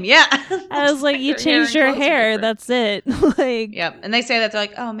same. Yeah. I was like, you changed your hair. That's it. Like, yep. And they say that they're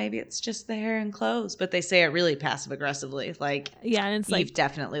like, oh, maybe it's just the hair and clothes, but they say it really passive aggressively. Like, yeah, and it's you've like,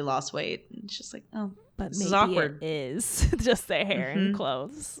 definitely lost weight. And it's just like, oh, but this maybe is awkward. It is just the hair and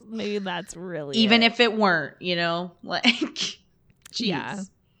clothes. Maybe that's really even if it weren't, like, geez. Yeah.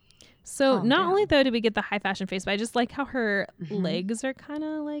 So not only though did we get the high fashion face, but I just like how her legs are kind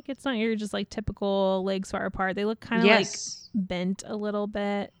of like, it's not your just like typical legs far apart. They look kind of like bent a little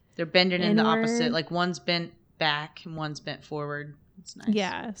bit. They're bending in the opposite. Like one's bent back and one's bent forward. It's nice.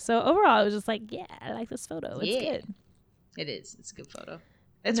 Yeah. So overall, I was just like, yeah, I like this photo. It's good. It is. It's a good photo.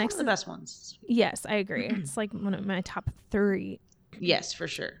 It's one of the best ones. Yes, I agree. It's like one of my top 3. Yes, for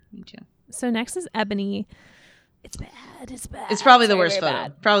sure. Me too. So next is Ebony. It's bad. It's probably the worst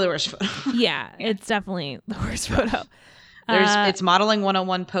photo. Probably the worst photo. Yeah, it's definitely the worst photo. It's modeling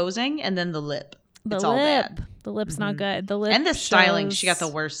 101 posing and then the lip. It's all bad. The lip's not good. The lip and the styling. She got the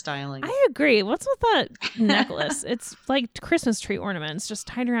worst styling. I agree. What's with that necklace? It's like Christmas tree ornaments just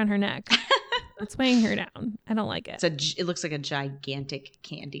tied around her neck. It's weighing her down. I don't like it. It looks like a gigantic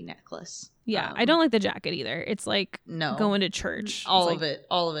candy necklace. Yeah, I don't like the jacket either. It's like going to church. All of it.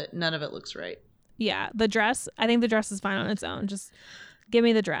 None of it looks right. Yeah, the dress. I think the dress is fine on its own. Just give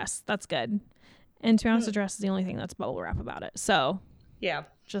me the dress. That's good. And to be honest, the dress is the only thing that's bubble wrap about it. So yeah,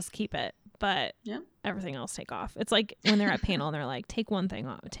 just keep it. But everything else take off. It's like when they're at panel and they're like, take one thing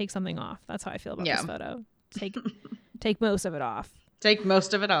off, take something off. That's how I feel about this photo. Take most of it off. Take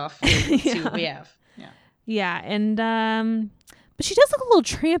most of it off. Let's see what we have. Yeah. Yeah, and but she does look a little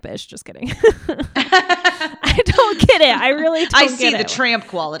trampish. Just kidding. I don't get it. I really don't get it. I see the tramp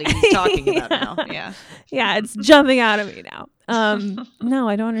quality he's talking about now. Yeah. Yeah, it's jumping out of me now. No,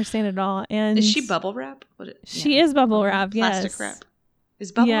 I don't understand it at all. And is she bubble wrap? She is bubble wrap, Plastic wrap.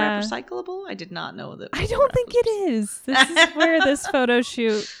 Is bubble wrap recyclable? I did not know that. I don't think it is. This is where this photo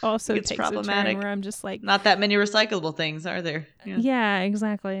shoot also takes problematic. A turn where I'm just like, not that many recyclable things, are there? Yeah,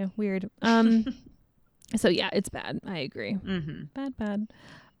 exactly. Weird. So yeah, it's bad. I agree. Bad.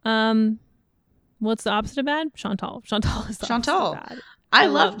 What's the opposite of bad? Chantal. Chantal is the opposite of bad. I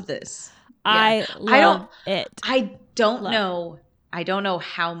loved this. Yeah. I love it. I don't know. I don't know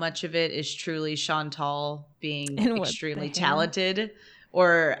how much of it is truly Chantal being extremely talented,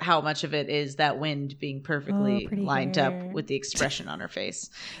 or how much of it is that wind being perfectly lined up with the expression on her face.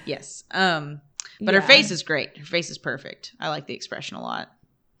 Yes. But her face is great. Her face is perfect. I like the expression a lot.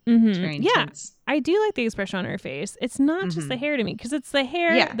 It's very intense. I do like the expression on her face. It's not just the hair to me, because it's the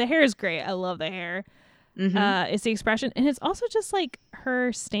hair. Yeah. The hair is great. I love the hair. It's the expression, and it's also just like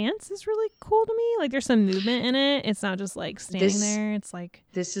her stance is really cool to me. Like there's some movement in it. It's not just like standing there. It's like,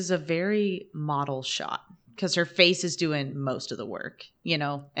 this is a very model shot, because her face is doing most of the work,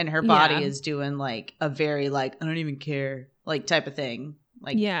 and her body is doing like a very like, I don't even care, like type of thing.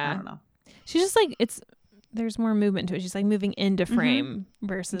 Like, I don't know. She's just like, there's more movement to it. She's like moving into frame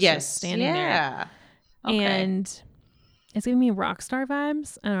versus just standing there. Okay. And it's giving me rock star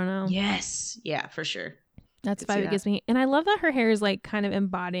vibes. I don't know. Yes. Yeah, for sure. That's the vibe it gives me. And I love that her hair is like kind of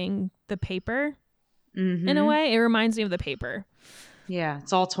embodying the paper in a way. It reminds me of the paper. Yeah.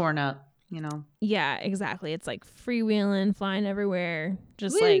 It's all torn up, Yeah, exactly. It's like freewheeling, flying everywhere.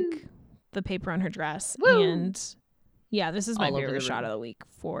 Just like the paper on her dress. Woo. And yeah, this is my favorite shot of the week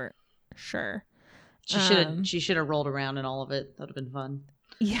for sure. She should have rolled around in all of it. That would have been fun.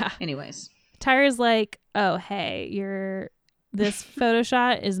 Yeah. Anyways, Tyra's like, oh hey, this photo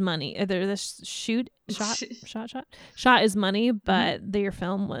shot is money. This shot is money, but your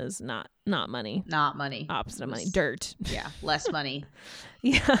film was not money. Not money. Opposite of money. Dirt. Yeah, less money.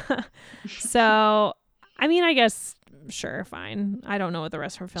 Yeah. So, I mean, I guess sure, fine. I don't know what the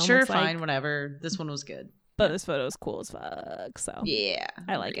rest of her film looks like. Sure, fine, whatever. This one was good. But this photo is cool as fuck. So yeah,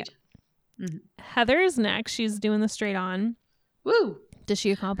 I like it. Heather is next. She's doing the straight on. Woo! Does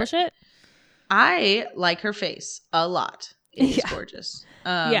she accomplish it? I like her face a lot. It is gorgeous.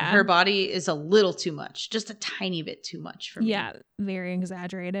 Her body is a little too much, just a tiny bit too much for me. Yeah, very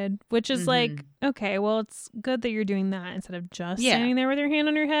exaggerated. Which is like, okay, well, it's good that you're doing that instead of just standing there with your hand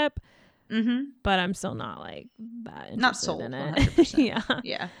on your hip. But I'm still not like that interested not sold in it. 100%.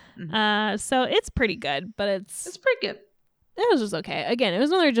 Yeah. So it's pretty good, but it's pretty good. It was just okay. Again, it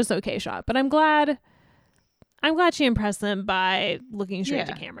was another just okay shot, but I'm glad I'm glad she impressed them by looking straight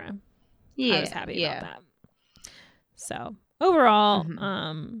to camera. Yeah. I was happy about that. So overall,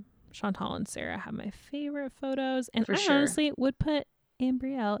 Chantal and Sarah have my favorite photos, and I honestly would put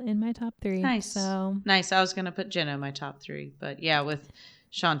Ambrielle in my top 3. Nice. So nice. I was gonna put Jenna in my top 3, but yeah, with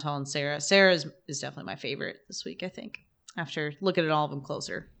Chantal and Sarah. Sarah is definitely my favorite this week, I think. After looking at all of them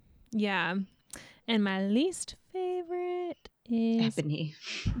closer. Yeah. And my least favorite is Ebony.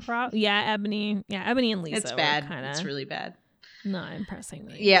 Ebony. Yeah, Ebony and Lisa. It's bad. It's really bad. Not impressing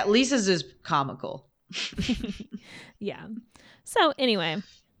me. Yeah, Lisa's is comical. Yeah. So anyway,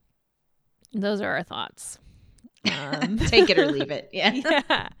 those are our thoughts. Take it or leave it.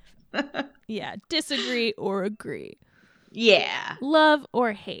 Yeah. Yeah. Disagree or agree. Yeah. Love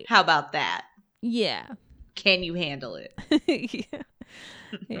or hate. How about that? Yeah. Can you handle it?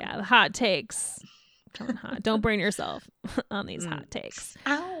 Yeah. The hot takes. Coming hot. Don't burn yourself on these hot takes.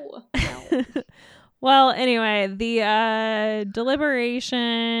 Ow. Well, anyway, the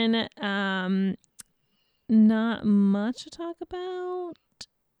deliberation, not much to talk about.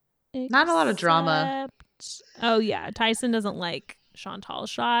 Not a lot of drama. Oh, yeah. Tyson doesn't like Chantal's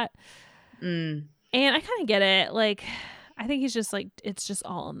shot. And I kind of get it. Like, I think he's just like, it's just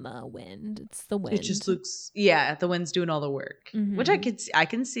all in the wind. It's the wind. It just looks, the wind's doing all the work, which I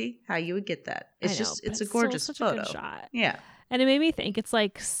can see how you would get that. It's a gorgeous photo. A good shot. Yeah. And it made me think it's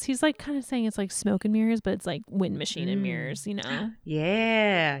like, he's like kind of saying it's like smoke and mirrors, but it's like wind machine and mirrors, you know?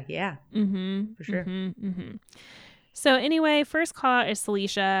 Yeah. For sure. So anyway, first call out is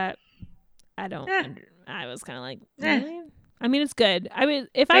Celicia. I was kind of like, really? I mean, it's good. I mean,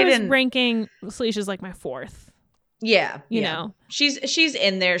 if I was ranking, Celicia's like my 4th. Yeah. You know, she's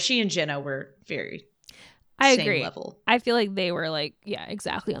in there. She and Jenna were very I same agree. level. I feel like they were like,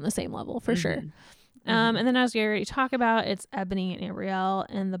 exactly on the same level for sure. And then as we already talked about, it's Ebony and Ambrielle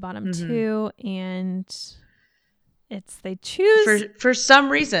in the bottom 2, and they choose for some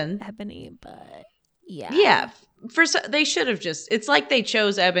reason Ebony, but they should have it's like they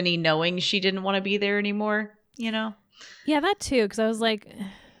chose Ebony knowing she didn't want to be there anymore, you know? Yeah, that too, because I was like,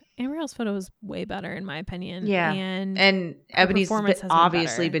 Ambrielle's photo was way better in my opinion. Yeah, and Ebony's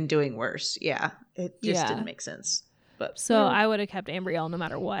obviously been doing worse. Yeah, it just didn't make sense. But so I would have kept Ambrielle no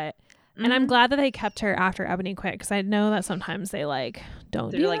matter what. And I'm glad that they kept her after Ebony quit, because I know that sometimes they like don't.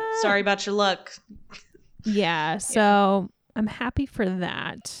 They're like, sorry about your luck. Yeah, so I'm happy for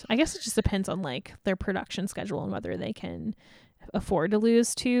that. I guess it just depends on like their production schedule and whether they can afford to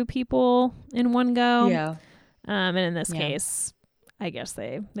lose 2 people in one go. Yeah. And in this case, I guess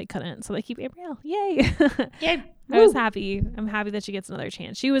they couldn't, so they keep Ambrielle. Yay! Yay! I was happy. I'm happy that she gets another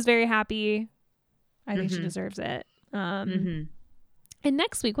chance. She was very happy. I think she deserves it. And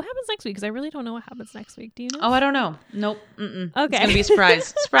next week, what happens next week? Because I really don't know what happens next week. Do you know? Oh, I don't know. Nope. Okay. It's gonna be a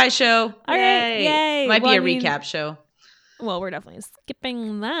surprise show. All right. Yay! Might be a recap show. Well, we're definitely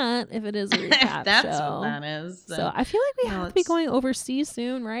skipping that if it is a recap That's show. what that is. So I feel like we have to be going overseas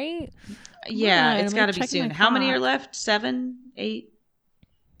soon, right? Yeah, it's got to be soon. How many are left? 7, 8,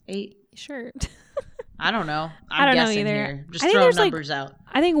 8? Sure. I don't know. I don't know either. Here. Just throwing numbers out.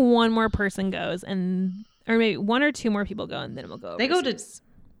 I think one more person goes, or maybe 1 or 2 more people go, and then we'll go overseas. They go to.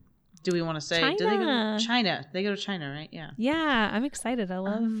 Do we want to say? China. Do they go to China? They go to China, right? Yeah. Yeah, I'm excited. I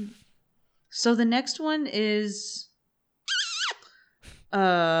love. So the next one is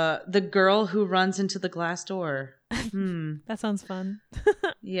the girl who runs into the glass door. That sounds fun.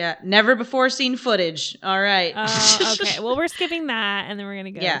 Yeah, never before seen footage. All right. Okay. Well, we're skipping that, and then we're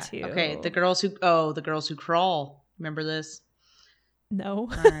gonna go to. Okay. The girls who crawl. Remember this? No.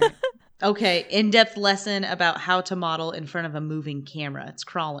 All right. Okay. In-depth lesson about how to model in front of a moving camera. It's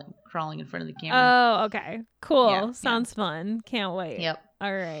crawling in front of the camera. Oh, okay. Cool. Sounds fun. Can't wait. Yep.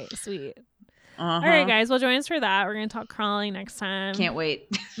 All right. Sweet. All right, guys. Well, join us for that. We're going to talk crawling next time. Can't wait.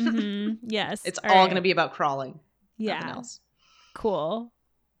 Yes. It's all going to be about crawling. Yeah. Nothing else. Cool.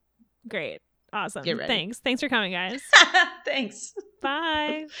 Great. Awesome. Get ready. Thanks for coming, guys. Thanks.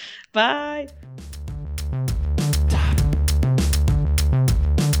 Bye. Bye.